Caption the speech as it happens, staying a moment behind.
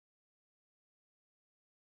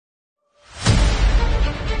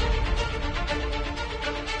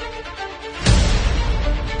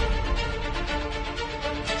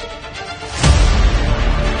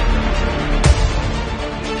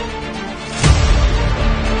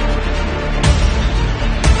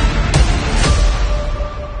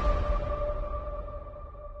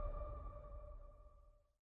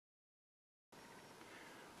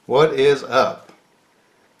What is up?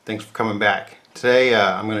 Thanks for coming back. Today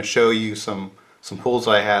I'm going to show you some pulls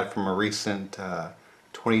I had from a recent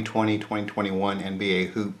 2020-2021 NBA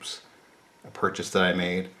hoops purchase that I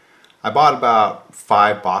made. I bought about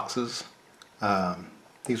 5 boxes.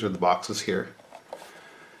 These are the boxes here.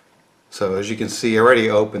 So as you can see, I already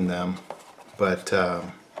opened them, but there's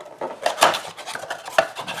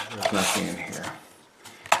nothing in here.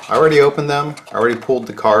 I already opened them. I already pulled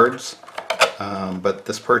the cards. But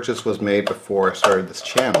this purchase was made before I started this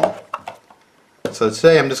channel. So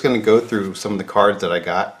today I'm just going to go through some of the cards that I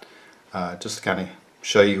got, just to kind of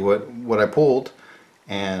show you what I pulled,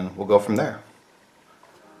 and we'll go from there.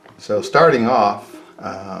 So starting off,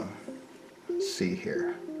 let's see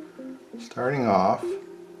here. Starting off,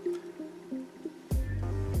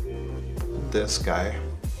 this guy,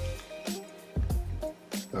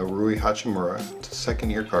 Rui Hachimura. It's a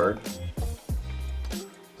second-year card.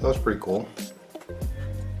 That was pretty cool.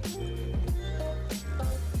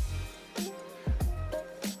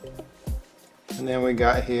 And then we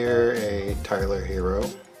got here a Tyler Hero,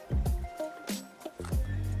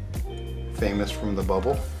 famous from the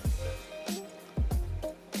bubble.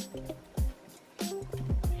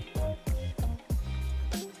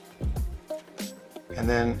 And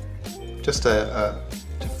then just to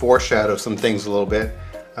foreshadow some things a little bit,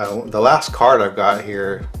 the last card I've got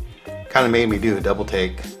here kind of made me do a double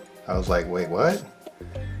take. I was like, wait, what?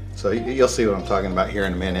 So you'll see what I'm talking about here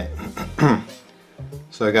in a minute.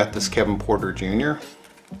 So I got this Kevin Porter Jr.,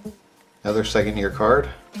 another second-year card.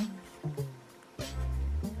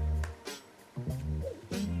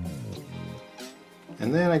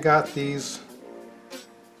 And then I got these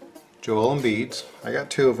Joel Embiids. I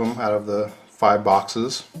got 2 of them out of the 5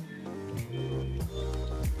 boxes.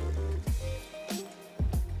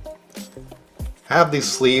 I have these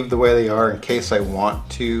sleeved the way they are in case I want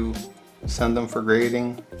to send them for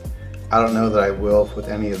grading. I don't know that I will with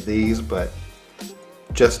any of these, but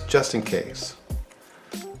just in case.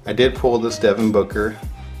 I did pull this Devin Booker.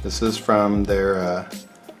 This is from their,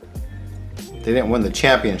 they didn't win the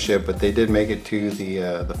championship, but they did make it to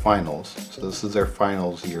the finals. So this is their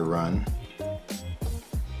finals year run.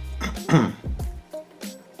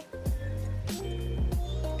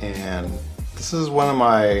 And this is one of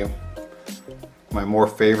my more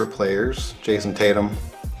favorite players, Jason Tatum.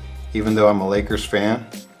 Even though I'm a Lakers fan,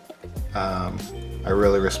 I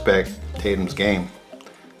really respect Tatum's game.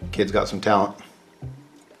 Kid's got some talent.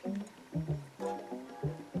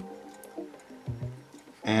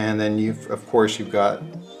 And then of course you've got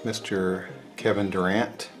Mr. Kevin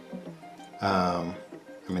Durant. I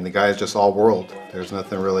mean, the guy's just all world. There's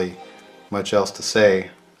nothing really much else to say.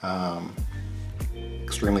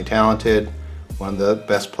 Extremely talented, one of the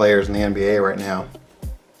best players in the NBA right now.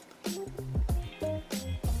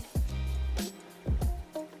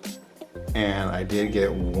 And I did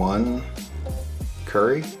get one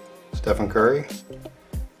Curry, Stephen Curry,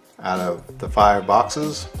 out of the 5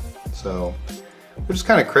 boxes. So, which is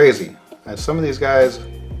kind of crazy. Some of these guys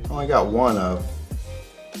I only got one of.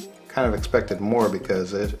 Kind of expected more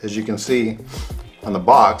because as you can see on the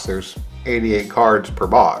box, there's 88 cards per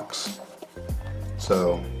box.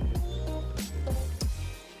 So,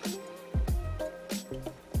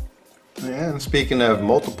 and speaking of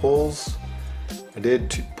multiples, I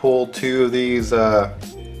did pull 2 of these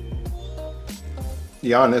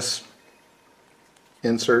Giannis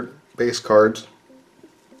insert base cards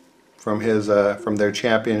from his from their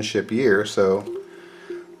championship year, so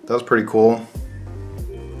that was pretty cool.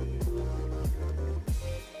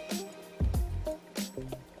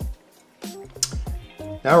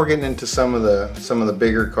 Now we're getting into some of the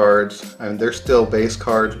bigger cards. I mean, they're still base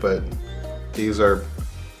cards, but these are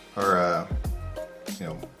you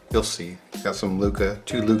know, you'll see. Got some Luka,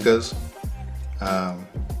 2 Lukas.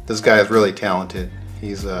 This guy is really talented.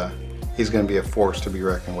 He's going to be a force to be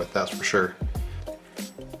reckoned with, that's for sure.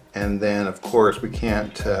 And then, of course, we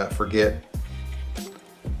can't forget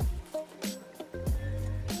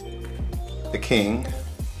the King.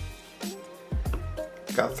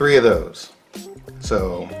 Got 3 of those.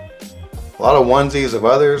 So, a lot of onesies of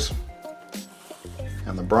others.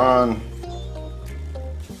 And LeBron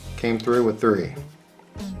came through with 3.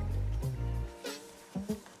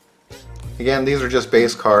 Again, these are just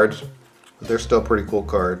base cards, but they're still pretty cool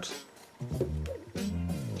cards.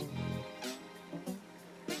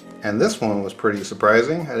 And this one was pretty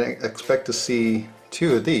surprising. I didn't expect to see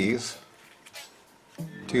 2 of these,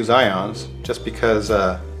 2 Zions, just because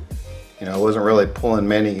you know, I wasn't really pulling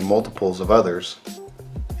many multiples of others.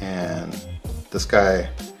 And this guy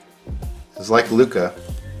is like Luka.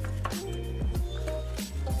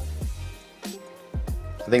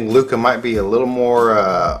 think Luka might be a little more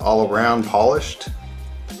all-around polished,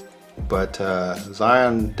 but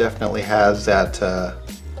Zion definitely has that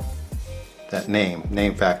that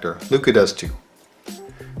name factor. Luka does too.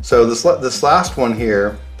 So this last one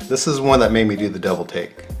here, this is one that made me do the double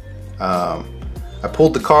take. I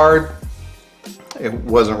pulled the card. It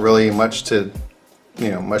wasn't really much to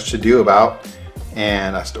do about,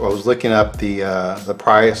 and I was looking up the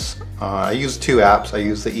price. I used two apps. I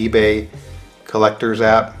used the eBay collectors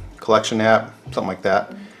app, collection app, something like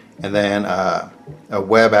that, and then a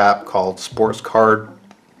web app called Sports Cards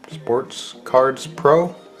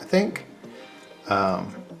Pro, I think.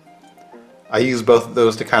 I use both of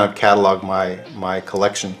those to kind of catalog my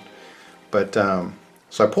collection. But so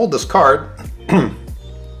I pulled this card,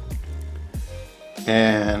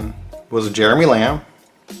 and it was a Jeremy Lamb.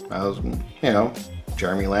 I was,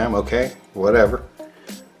 Jeremy Lamb, okay, whatever.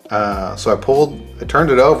 So I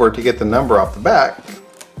turned it over to get the number off the back,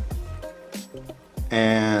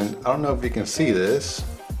 and I don't know if you can see this,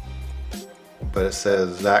 but it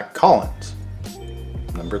says Zach Collins,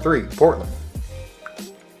 number 3, Portland.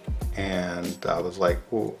 And I was like,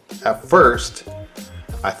 well, at first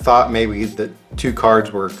I thought maybe the two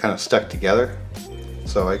cards were kind of stuck together,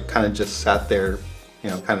 so I kind of just sat there,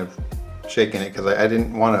 kind of shaking it, because I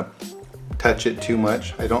didn't want to touch it too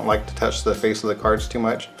much. I don't like to touch the face of the cards too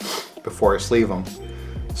much before I sleeve them.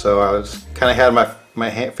 So I was kind of had my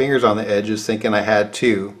fingers on the edges, thinking I had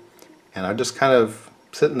two, and I just kind of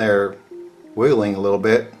sitting there wiggling a little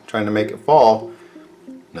bit, trying to make it fall.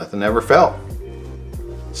 Nothing ever fell.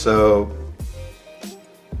 So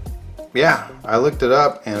yeah, I looked it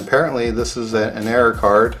up, and apparently this is an error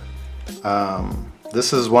card.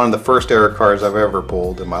 This is one of the first error cards I've ever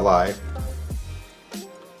pulled in my life.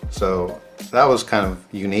 So that was kind of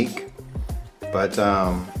unique. But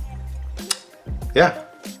yeah,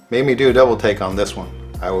 made me do a double take on this one.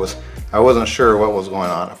 I wasn't sure what was going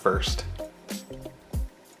on at first.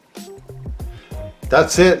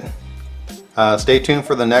 That's it. Stay tuned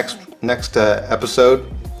for the next episode.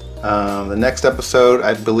 The next episode,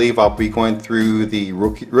 I believe I'll be going through the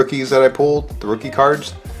rookies that I pulled, the rookie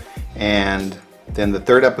cards, and then the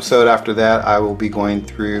third episode after that, I will be going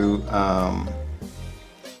through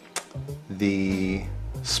the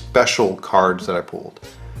special cards that I pulled.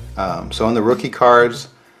 So in the rookie cards,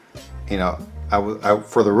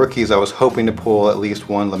 for the rookies, I was hoping to pull at least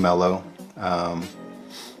one LaMelo.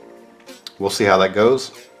 We'll see how that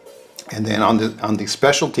goes. And then on the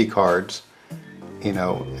specialty cards,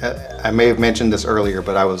 I may have mentioned this earlier,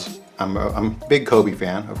 but I'm a big Kobe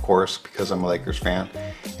fan, of course, because I'm a Lakers fan,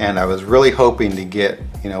 and I was really hoping to get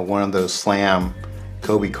one of those Slam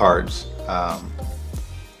Kobe cards,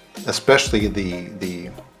 especially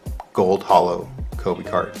the gold hollow Kobe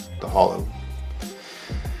card, the hollow.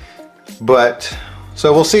 But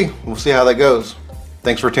so we'll see how that goes.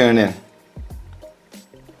 Thanks for tuning in.